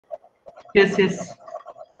Yes, yes.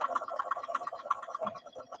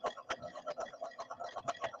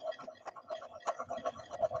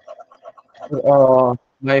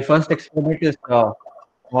 My first experiment is to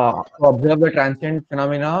observe the transient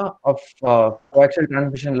phenomena of coaxial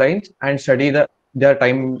transmission lines and study their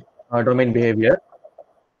time domain behavior.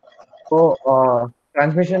 So,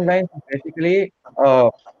 transmission lines is basically a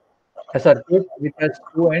circuit which has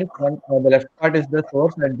two ends. One, the left part is the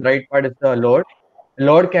source and the right part is the load.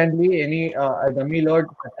 Load can be any a dummy load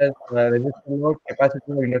such as resistor load,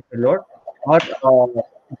 capacitor, inductor load, or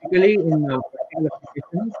typically in practical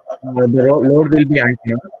applications, load will be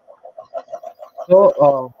antenna.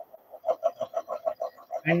 So,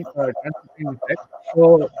 and transmitting effect.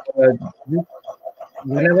 So, this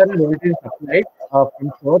whenever a voltage is applied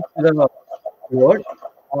from source to the load,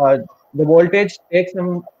 uh, the voltage takes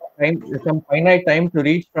some finite time to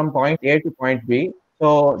reach from point A to point B.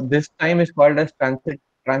 So this time is called as transit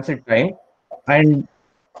time, and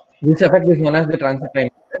this effect is known as the transit time.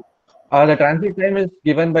 The transit time is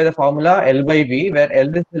given by the formula L by V, where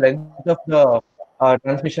L is the length of the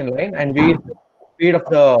transmission line and V is the speed of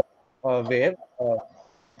the wave.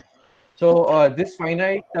 This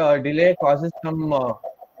finite delay causes some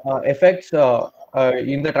effects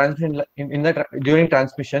in the during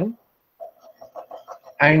transmission,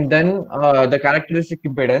 and then the characteristic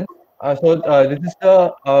impedance. This is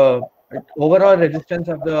the overall resistance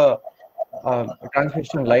of the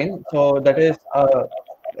transmission line. So that is,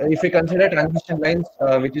 if we consider transmission lines,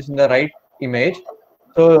 which is in the right image,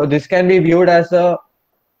 so this can be viewed as a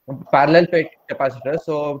parallel plate capacitor.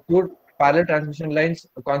 So two parallel transmission lines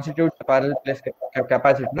constitute a parallel place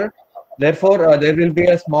capacitor. Therefore, there will be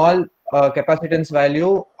a small capacitance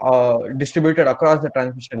value distributed across the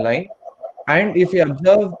transmission line. And if you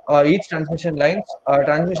observe each transmission lines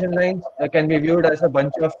can be viewed as a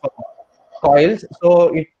bunch of coils.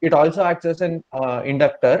 So it also acts as an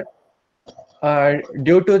inductor.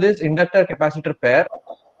 Due to this inductor capacitor pair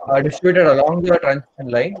distributed along the transmission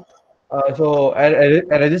line, a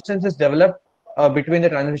resistance is developed between the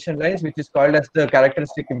transmission lines, which is called as the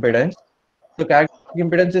characteristic impedance. So characteristic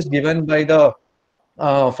impedance is given by the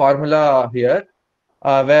formula here,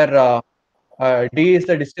 where D is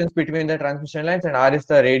the distance between the transmission lines and R is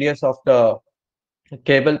the radius of the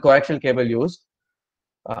coaxial cable used.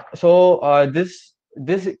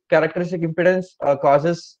 This characteristic impedance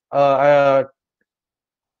causes a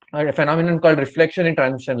phenomenon called reflection in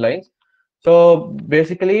transmission lines. So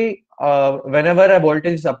basically, whenever a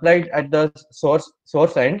voltage is applied at the source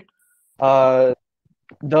end, uh,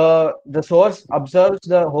 the source observes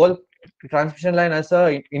the whole transmission line as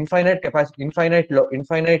a infinite capacity, infinite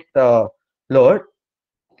load.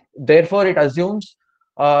 Therefore, it assumes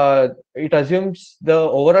the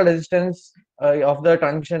overall resistance of the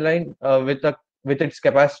transmission line with its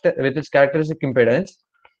capacity with its characteristic impedance.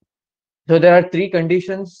 So there are three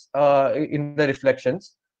conditions in the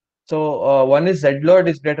reflections. So one is Z load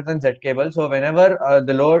is greater than Z cable. So whenever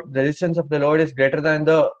the resistance of the load is greater than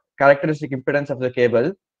the characteristic impedance of the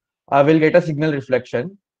cable, we'll get a signal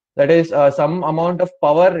reflection. That is, some amount of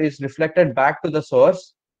power is reflected back to the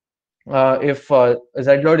source if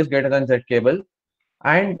Z load is greater than Z cable.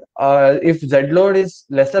 And if Z load is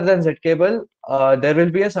lesser than Z cable, there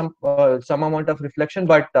will be some amount of reflection,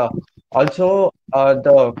 but also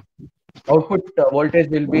the output voltage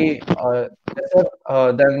will be lesser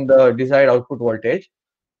than the desired output voltage.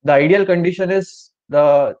 The ideal condition is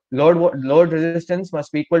the load resistance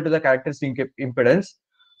must be equal to the characteristic impedance.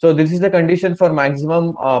 So this is the condition for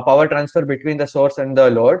maximum power transfer between the source and the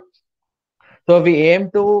load. So we aim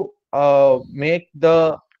to make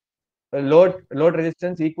the load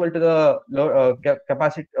resistance equal to the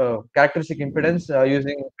characteristic impedance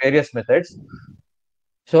using various methods.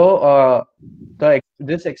 So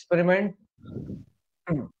this experiment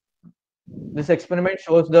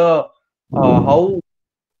shows the how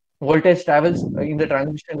voltage travels in the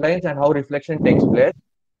transmission lines and how reflection takes place.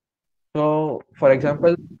 So, for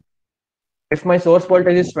example, if my source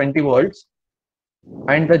voltage is 20 volts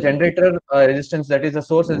and the generator resistance, that is the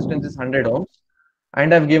source resistance, is 100 ohms,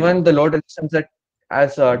 and I've given the load resistance that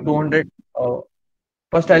as 200.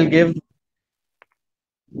 First, I'll give 50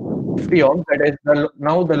 ohms. That is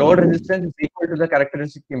now the load resistance is equal to the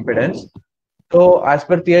characteristic impedance. So, as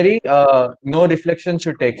per theory, no reflection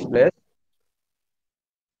should take place.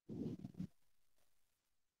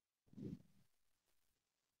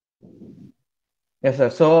 Yes,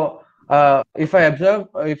 sir. So, if you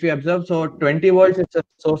observe, so 20 volts is the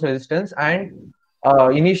source resistance, and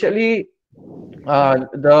initially,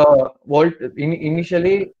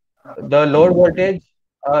 initially the load voltage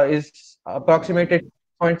is approximated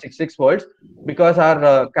 6.66 volts because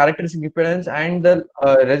our characteristic impedance and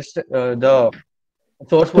the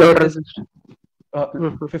source Load voltage is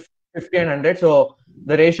resistance. 50 and 100. So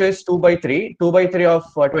the ratio is 2 by 3. 2 by 3 of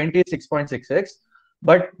 20 is 6.66.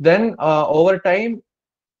 But then over time,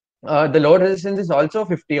 the load resistance is also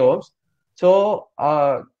 50 ohms. So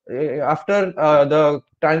after the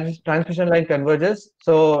transmission line converges,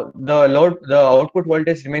 so the output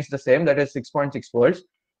voltage remains the same, that is 6.6 volts.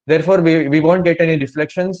 Therefore, we won't get any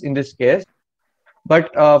reflections in this case. But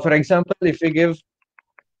for example, if we give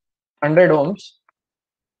 100 ohms,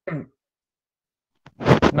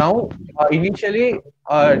 now initially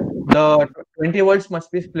the 20 volts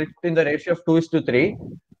must be split in the ratio of 2:3,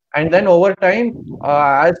 and then over time,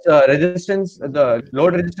 as resistance, the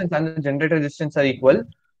load resistance and the generator resistance are equal,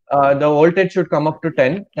 the voltage should come up to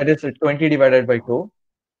 10, that is 20 divided by 2.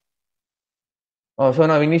 So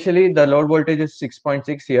now initially the load voltage is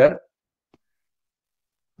 6.6 here,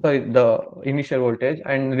 sorry, the initial voltage,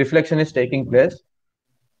 and reflection is taking place.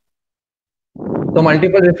 So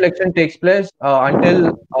multiple reflection takes place until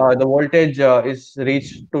the voltage is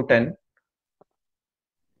reached to 10.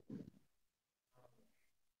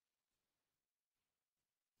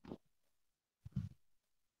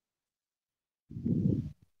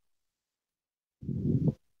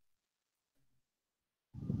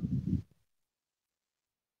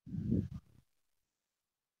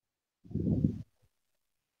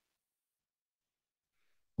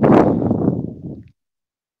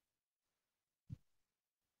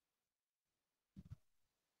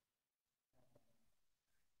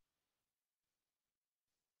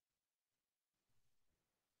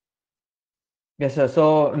 Yes, sir.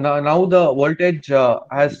 So now the voltage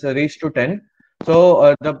has reached to 10.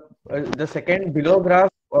 So the second below graph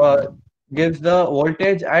gives the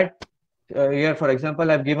voltage at here. For example,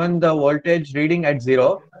 I've given the voltage reading at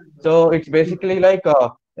 0. So it's basically like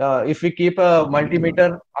if we keep a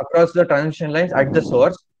multimeter across the transition lines at the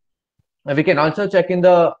source, we can also check in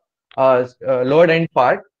the load end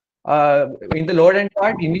part. In the load end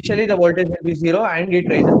part, initially the voltage will be 0 and it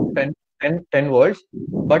raises to 10 volts.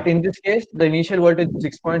 But in this case, the initial voltage is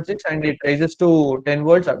 6.6 and it raises to 10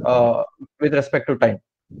 volts with respect to time.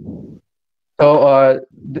 So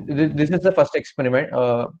this is the first experiment.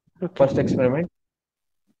 First experiment.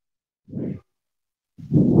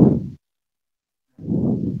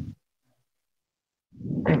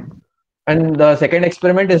 And the second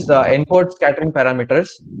experiment is the N-port scattering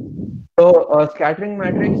parameters. So scattering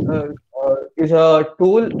matrix is a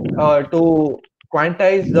tool to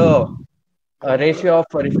quantize the ratio of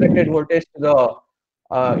reflected voltage to the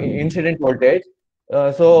incident voltage.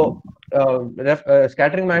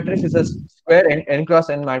 Scattering matrix is a square n cross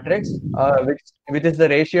n matrix, which is the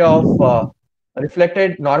ratio of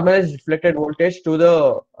normalized reflected voltage to the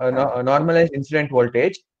normalized incident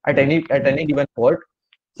voltage at any given port.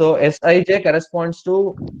 So Sij corresponds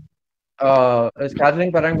to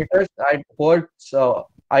scattering parameters at ports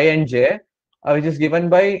I and J, which is given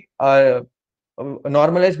by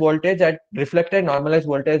normalized voltage at reflected normalized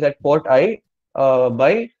voltage at port I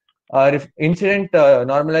by incident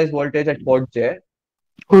normalized voltage at port J.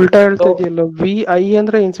 ಉಲ್ಟಾ So ಹೇಳ್ತಾ ಇದೆಯಲ್ಲ, V I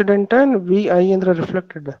ಅಂದ್ರೆ incident and we I ಅಂದ್ರೆ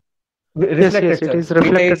reflected. Yes, reflected, it sir. is VI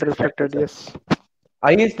reflected, is reflected, sir. yes.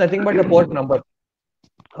 I is nothing but the port number.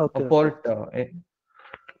 Okay. Port.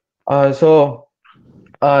 So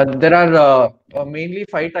there are mainly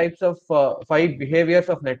five behaviors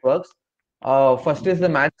of networks. First is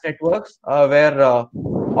the match networks, where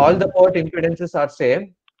all the port impedances are same.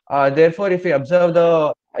 Therefore, if we observe the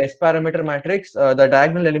S parameter matrix, the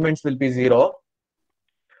diagonal elements will be 0.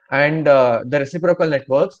 And the reciprocal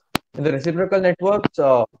networks. In the reciprocal networks,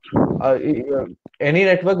 uh, any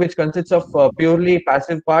network which consists of purely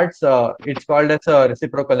passive parts, it's called as a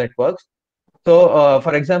reciprocal networks. So,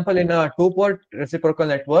 for example, in a two-port reciprocal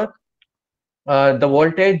network, the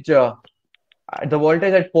voltage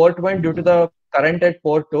at port 1 due to the current at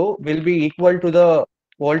port 2 will be equal to the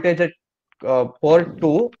voltage at port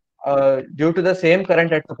 2 due to the same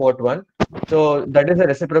current at the port 1. So that is a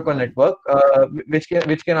reciprocal network,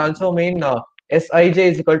 which can also mean Sij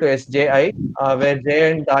is equal to Sji, where J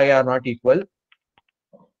and I are not equal.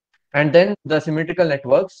 And then the symmetrical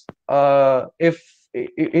networks, if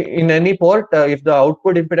in any port, if the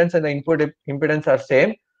output impedance and the input impedance are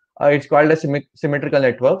same, it's called as symmetrical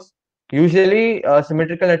networks. Usually,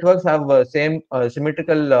 symmetrical networks have same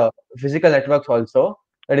symmetrical physical networks also.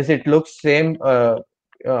 That is, it looks same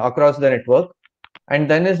across the network. And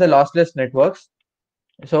then is the lossless networks.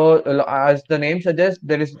 So, as the name suggests,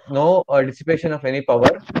 there is no dissipation of any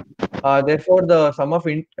power. Therefore, the sum of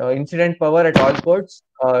incident power at all ports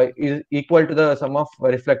is equal to the sum of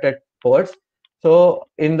reflected ports. So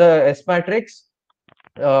in the S matrix,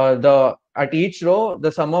 the at each row,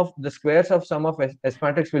 the sum of the squares of sum of S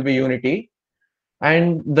matrix will be unity,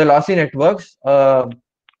 and the lossy networks,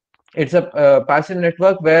 it's a passive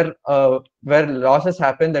network where losses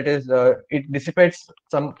happen. That is, it dissipates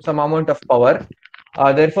some amount of power.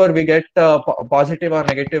 Therefore, we get positive or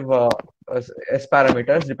negative S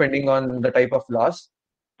parameters depending on the type of loss.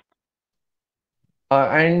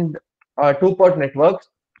 And two-port networks.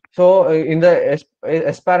 So in the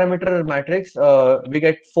S parameter matrix, we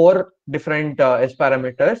get four different S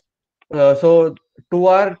parameters. So two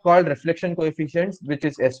are called reflection coefficients, which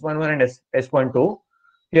is S11 and S12.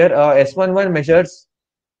 Here, S11 measures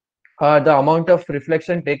the amount of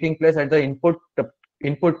reflection taking place at the input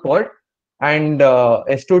port, and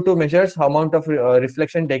S22 measures how amount of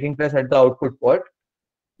reflection taking place at the output port,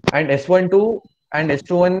 and S12 and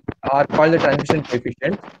S21 are called the transmission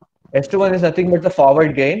coefficients. S21 is nothing but the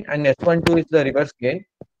forward gain, and S12 is the reverse gain.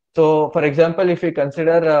 So, for example, if we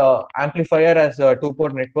consider amplifier as a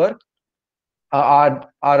two-port network, our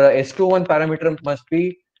S21 parameter must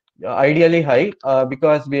be ideally high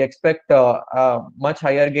because we expect much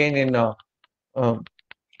higher gain in the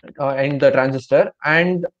transistor,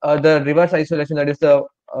 and the reverse isolation, that is the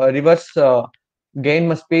reverse gain,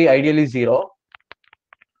 must be ideally zero.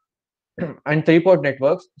 And three-port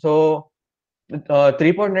networks. So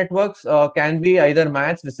three-port networks can be either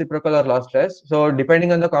matched, reciprocal, or lossless. So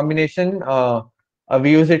depending on the combination,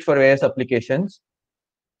 we use it for various applications.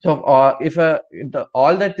 So if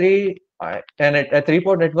all the three and a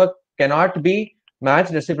three-port network cannot be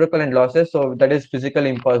matched, reciprocal, and lossless, so that is physically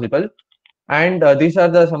impossible. And these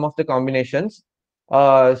are some of the combinations.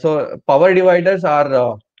 So power dividers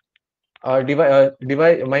are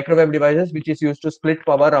microwave devices, which is used to split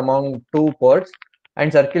power among two ports,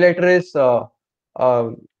 and circulator is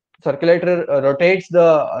circulator rotates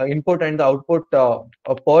the input and the output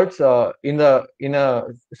ports in a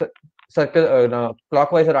circle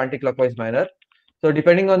clockwise or anti-clockwise manner. So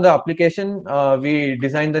depending on the application, we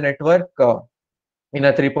design the network in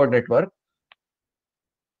a three-port network.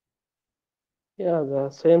 Yeah, the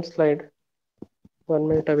same slide. 1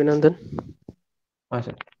 minute, Abhinandan.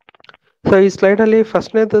 Sir. So ಈ slide ಅಲ್ಲಿ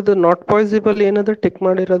ಫಸ್ಟ್ನೇದು not possible ಏನದು tick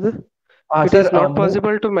ಮಾಡಿರೋದು it is not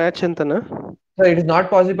possible to match ಅಂತನಾ So it is not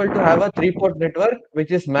possible to have a three-port network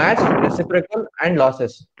which is matched, reciprocal, and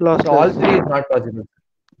lossless. So all three is not possible.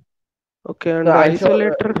 Okay, and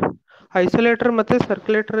ಐಸೋಲೇಟರ್ ಮತ್ತೆ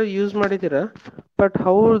circulator use ಮಾಡಿದ್ದೀರಾ, but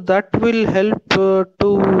how that will help to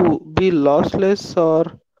B lossless R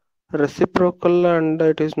reciprocal, and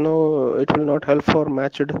it will not help for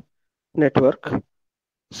matched network.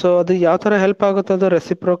 So ಅದು ಯಾವ ತರ help ಆಗುತ್ತೆ ಅದು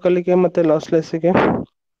ರೆಸಿಪ್ರೋಕಲ್ಗೆ ಮತ್ತೆ ಲಾಸ್ಲೆಸ್ಗೆ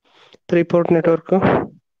three-port network?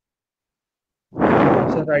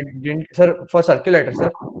 Sir, I didn't, sir, for circulator, sir.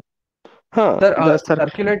 Sir,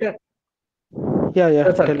 circulator. Yeah.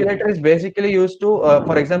 The circulator is basically used to,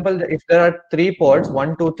 for example, if there are three ports, 1,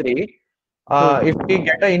 2, 3, if we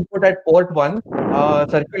get an input at port 1,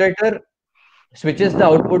 circulator switches the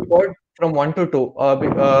output port from 1 to 2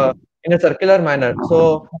 in a circular manner. So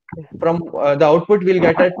from the output we'll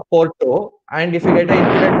get at port 2, and if we get an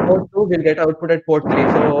input at port 2, we'll get output at port 3.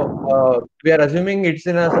 So we are assuming it's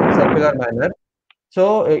in a circular manner. So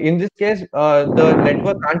in this case, the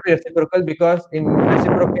network can't be reciprocal, because in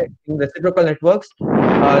reciprocal networks,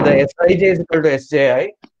 the Sij is equal to Sji.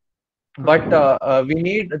 But we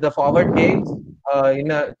need the forward gains in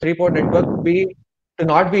a three-port network to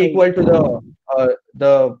not be equal to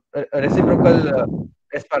the reciprocal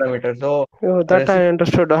S parameter. So that I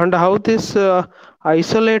understood. And how this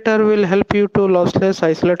isolator will help you to lossless?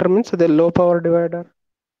 Isolator means the low power divider.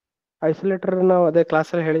 ಐಸೋಲೇಟರ್ ನಾವು ಅದೇ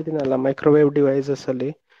ಕ್ಲಾಸಲ್ಲಿ ಹೇಳಿದ್ದೀನಲ್ಲ, microwave devices ಅಲ್ಲಿ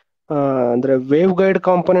ಅಂದ್ರೆ wave guide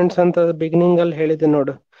components ಅಂತ beginning ಅಲ್ಲಿ ಹೇಳಿದೆ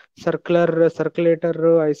ನೋಡು. Circulator,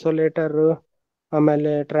 ಐಸೋಲೇಟರ್,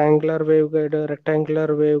 ಆಮೇಲೆ triangular wave guide,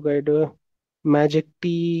 rectangular wave guide, magic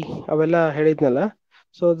tee, ಅವೆಲ್ಲ ಹೇಳಿದ್ನಲ್ಲ.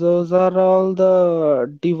 So those are all the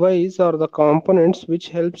device or the components which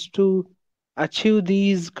helps to achieve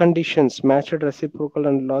these conditions, matched, reciprocal,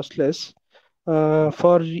 and lossless.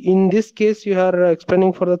 For in this case you are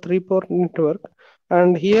explaining for the three-port network,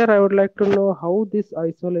 and here I would like to know how this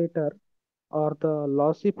isolator or the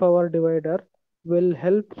lossy power divider will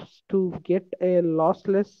help to get a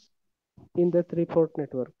lossless in the three-port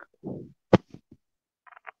network.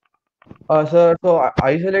 Sir, so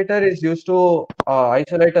isolator is used to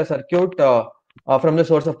isolate a circuit from the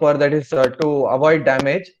source of power, that is to avoid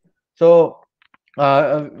damage. So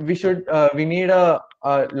we need a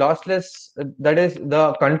lossless, that is the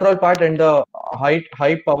control part, and the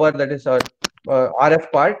high power, that is RF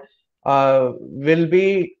part, will be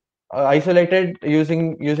isolated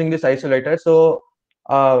using this isolator. So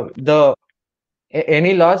the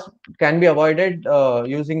any loss can be avoided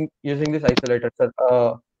using this isolator.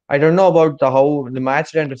 So, I don't know about how the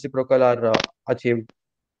matched and reciprocal are achieved.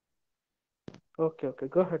 Okay, okay,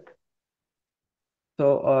 go ahead.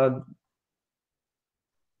 So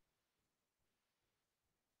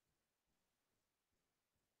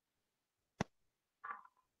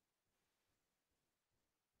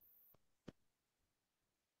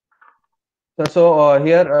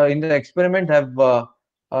here in the experiment, I've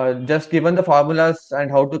just given the formulas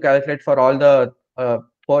and how to calculate for all the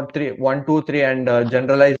port 3, 1, 2, 3, and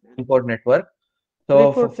generalized port network. So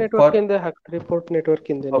report network ಇಂದ ಹಾಕಿ report network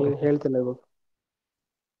ಇಂದ ನೀನು okay. ಹೇಳ್ತಿಲ್ಲ ಇವಾಗ.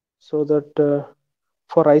 So that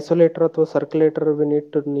for isolator ಅಥವಾ circulator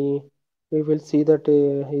we will see that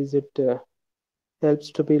is it helps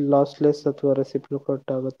to be lossless ಅಥವಾ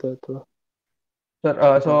reciprocate ಆಗುತ್ತೆ ಅಥವಾ. Sir,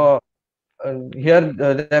 so here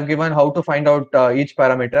they have given how to find out each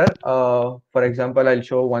parameter. For example, I'll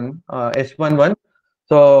show one S11.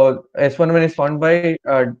 So S11 is found by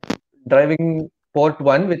driving port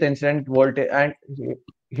 1 with incident voltage, and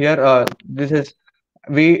here this is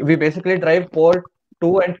we basically drive port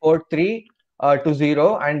 2 and port 3 to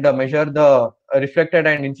 0 and measure the reflected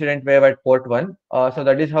and incident wave at port 1. So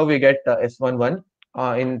that is how we get S11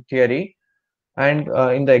 in theory. And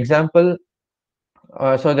in the example,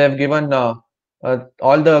 so they have given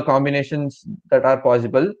all the combinations that are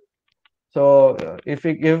possible. So if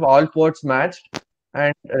we give all ports matched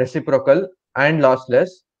and reciprocal and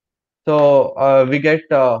lossless, so we get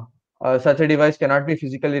such a device cannot be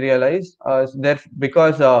physically realized. There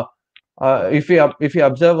because if we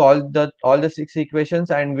observe all the 6 equations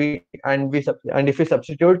and if we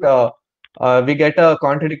substitute, we get a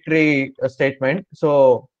contradictory statement. So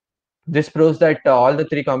this proves that all the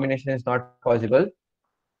 3 combination is not possible.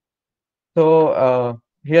 So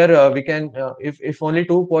here we can if only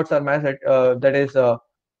 2 ports are matched, that is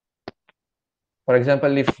for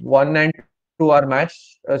example, if 1 and 2 are matched,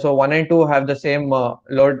 so 1 and 2 have the same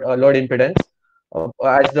load impedance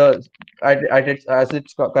as the as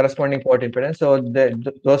its corresponding port impedance. So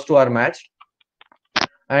those 2 are matched,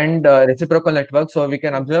 and reciprocal network. So we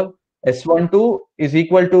can observe S12 is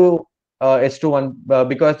equal to S21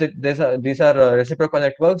 because these are reciprocal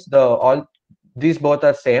networks. All these both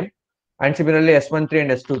are same, and similarly S13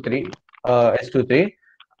 and S23.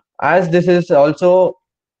 As this is also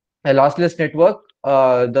a lossless network,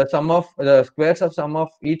 the squares of sum of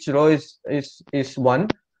each row is 1,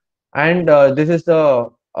 and this is the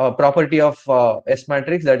property of S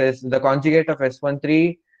matrix, that is the conjugate of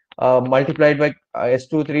S13 multiplied by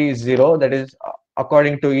S23 is 0, that is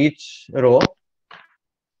according to each row,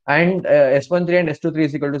 and S13 and S23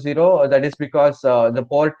 is equal to 0, that is because the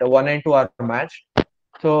port 1 and 2 are matched.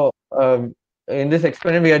 So in this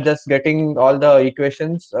experiment we are just getting all the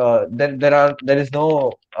equations. There is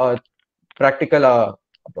no practical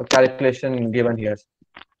calculation given here.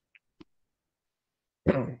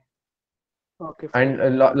 Okay, and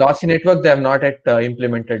fine. lossy network they have not yet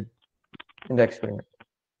implemented in the experiment.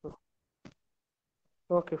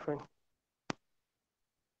 Okay, fine.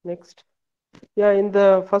 Next. Yeah, in the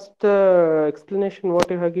first explanation what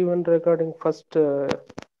you have given regarding first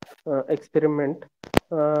experiment,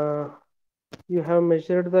 you have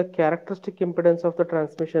measured the characteristic impedance of the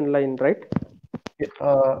transmission line, right?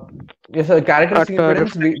 Yes, sir. Characteristic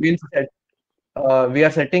impedance we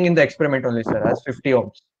are setting in the experiment only, sir, as 50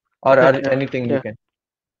 ohms or anything we can.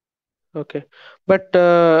 Okay, but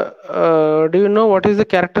do you know what is the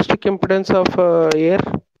characteristic impedance of air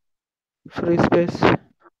free space?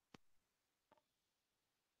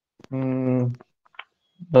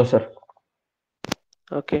 No, sir.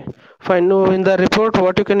 Okay, fine. No, in the report,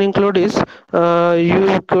 what you can include is anyhow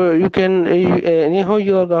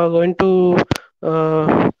you are going to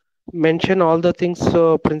mention all the things,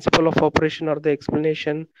 principle of operation or the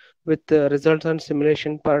explanation with the results and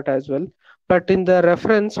simulation part as well. But in the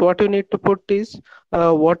reference, what you need to put is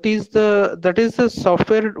that is the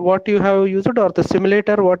software what you have used or the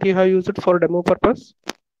simulator what you have used for demo purpose.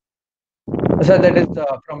 Sir, that is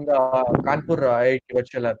from the Kanpur IIT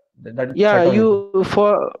virtual lab. Yeah, you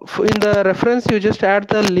for in the reference you just add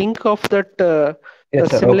the link of that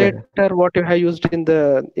yes, sir. simulator Okay. what you have used in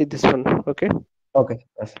this one. Okay. Okay.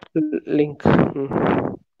 Yes. Link.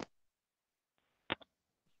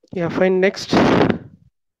 Yeah, fine. Next.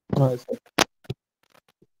 Yes,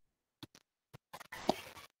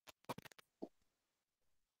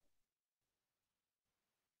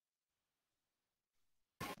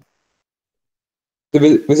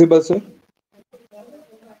 visible, sir?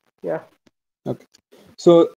 Yeah. Okay. So